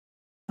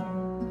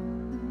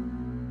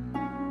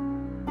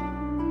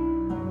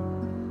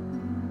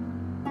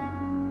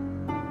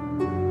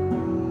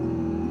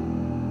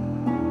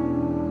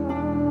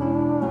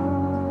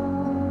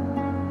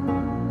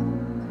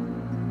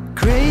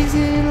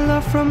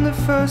from the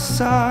first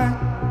sight,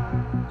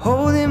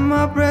 holding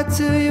my breath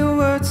till your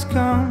words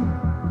come.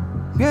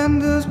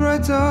 Candles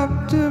bright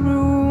up the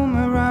room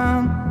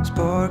around,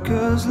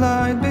 sparkles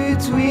light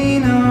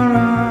between our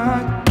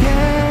eyes.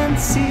 Can't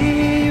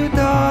see you,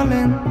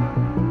 darling,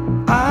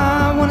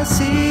 I wanna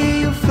see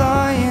you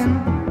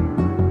flying.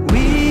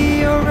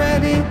 We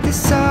already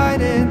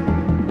decided,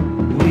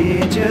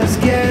 we're just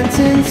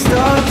getting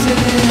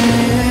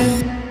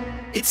started.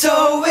 It's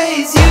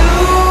always you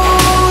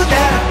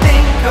that I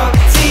think of.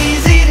 It's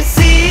easy to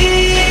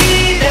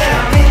see that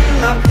I'm in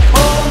love.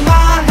 Hold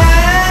my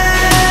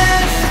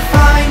hand to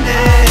find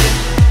it,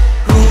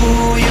 who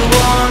you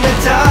wanna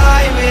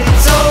die with.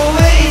 It's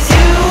always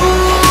you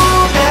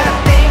that I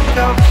think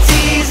of. It's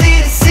easy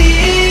to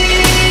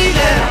see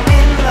that I'm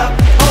in love.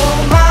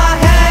 Hold my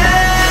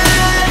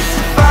hand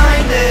to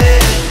find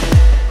it,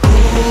 who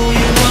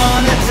you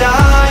wanna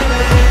die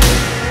with.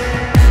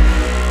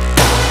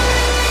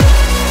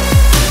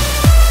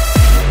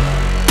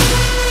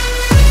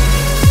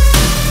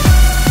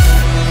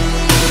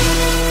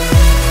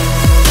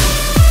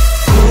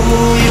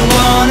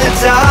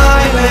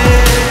 Die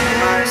with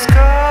my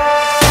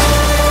scars.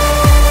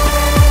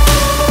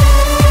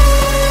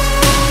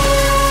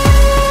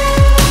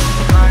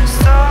 My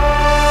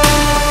stars.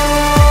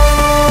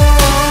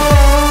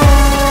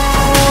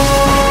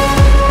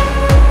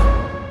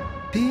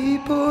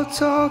 People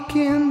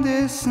talking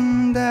this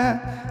and that,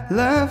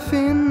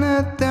 laughing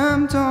at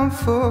them, don't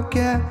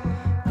forget.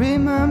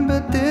 Remember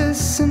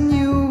this and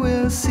you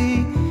will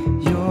see,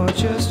 you're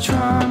just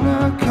trying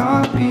to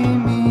copy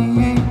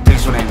me.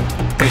 Thanks for landing,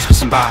 thanks for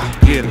somebody,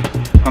 get it.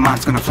 My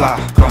mind's gonna fly,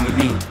 come with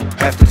me,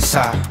 have to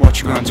decide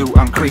what you gonna do.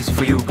 I'm crazy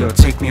for you, girl,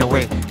 take me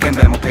away. Can't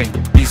bear more pain,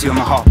 easy on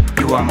my heart,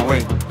 you are my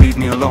way. Leave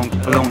me alone,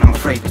 alone I'm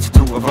afraid. It's the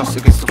two of us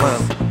against the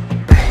world.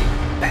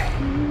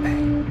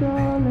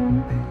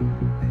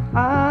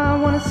 I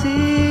wanna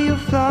see you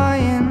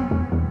flying.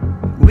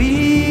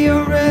 We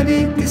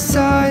already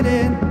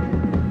decided,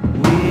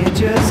 we're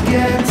just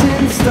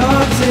getting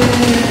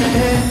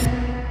started.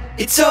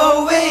 It's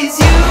always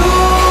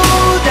you